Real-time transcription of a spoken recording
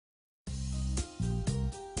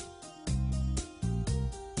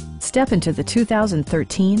Step into the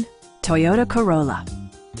 2013 Toyota Corolla.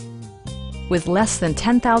 With less than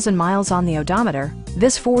 10,000 miles on the odometer,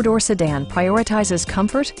 this four-door sedan prioritizes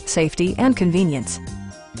comfort, safety, and convenience.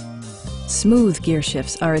 Smooth gear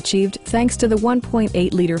shifts are achieved thanks to the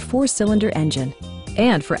 1.8-liter four-cylinder engine.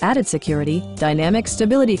 And for added security, dynamic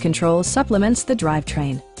stability control supplements the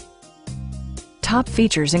drivetrain. Top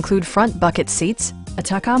features include front bucket seats, a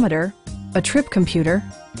tachometer, a trip computer,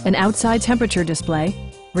 an outside temperature display,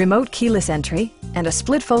 remote keyless entry, and a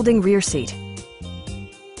split-folding rear seat.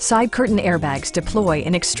 Side curtain airbags deploy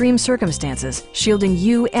in extreme circumstances, shielding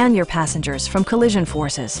you and your passengers from collision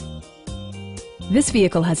forces. This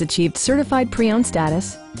vehicle has achieved certified pre-owned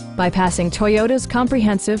status by passing Toyota's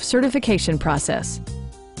comprehensive certification process.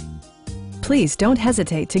 Please don't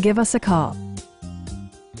hesitate to give us a call.